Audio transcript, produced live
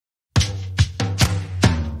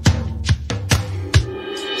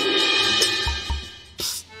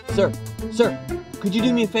Sir, could you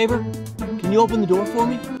do me a favor? Can you open the door for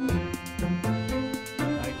me? I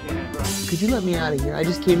can't. Could you let me out of here? I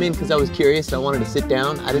just came in because I was curious. I wanted to sit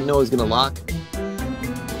down. I didn't know it was gonna lock.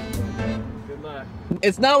 Good luck.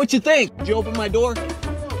 It's not what you think. Did you open my door?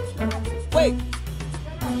 Wait,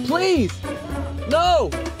 please, no.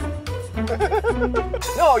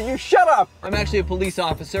 No, you shut up. I'm actually a police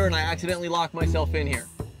officer and I accidentally locked myself in here.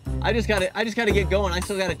 I just gotta get going. I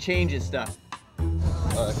still gotta change his stuff.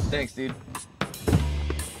 Thanks, dude.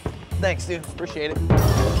 Thanks, dude. Appreciate it.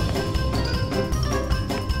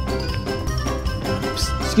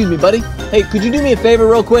 Psst, excuse me, buddy. Hey, could you do me a favor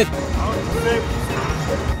real quick?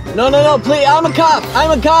 No, please. I'm a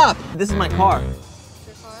cop. This is my car.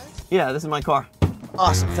 Your car? Yeah, this is my car.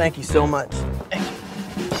 Awesome. Thank you so much. Thank you.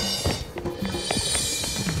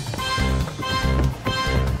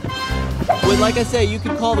 Well, like I say, you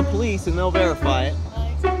can call the police and they'll verify it.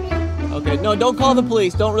 Okay, no, don't call the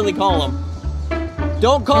police. Don't really call them.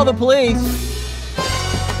 Don't call the police.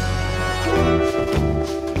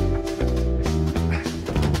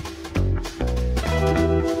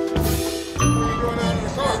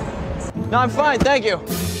 No, I'm fine, thank you.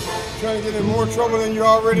 Trying to get in more trouble than you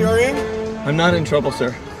already are in? I'm not in trouble,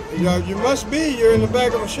 sir. You must be. You're in the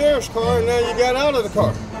back of a sheriff's car and now you got out of the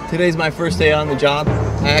car. Today's my first day on the job.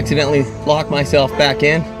 I accidentally locked myself back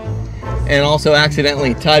in and also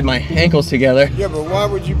accidentally tied my ankles together. Yeah, but why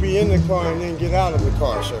would you be in the car and then get out of the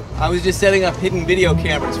car, sir? I was just setting up hidden video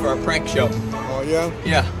cameras for a prank show. Oh, yeah?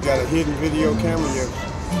 Yeah. You got a hidden video camera? You're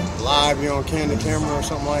live, you're on candid camera or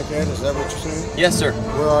something like that? Is that what you're saying? Yes, sir.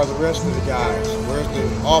 Where are the rest of the guys? Where's the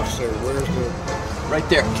officer? Where's the right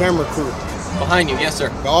there. Camera crew? Behind you, yes, sir.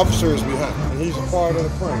 The officer is behind, and he's a part of the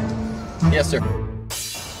prank. Yes, sir.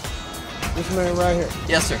 This man right here?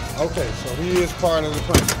 Yes, sir. Okay, so he is part of the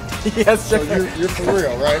prank. Yes, sir. So you're for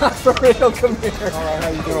real, right? For real, come here. All right, how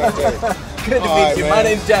you doing today? Good to meet you. Man. My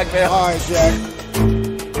name's Jack, man. All right, Jack.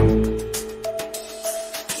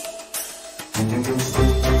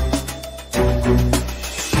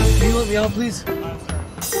 Can you let me out, please?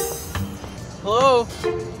 Hello?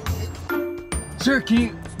 Sir,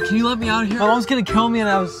 can you let me out of here? My mom's gonna kill me,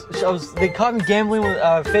 and they caught me gambling with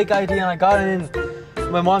a fake ID, and I got it in.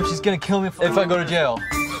 My mom, she's gonna kill me if I go to jail.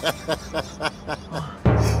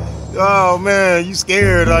 Oh man, you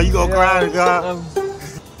scared? You gonna cry to God?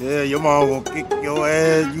 Yeah, your mom gonna kick your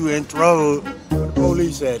ass. You in trouble. Where the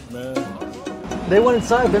police at, man? They went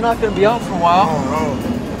inside. They're not gonna be out for a while.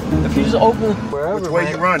 Oh, If you just open wherever. no. Which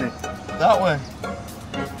way you running? That way.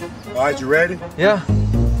 All right, you ready? Yeah.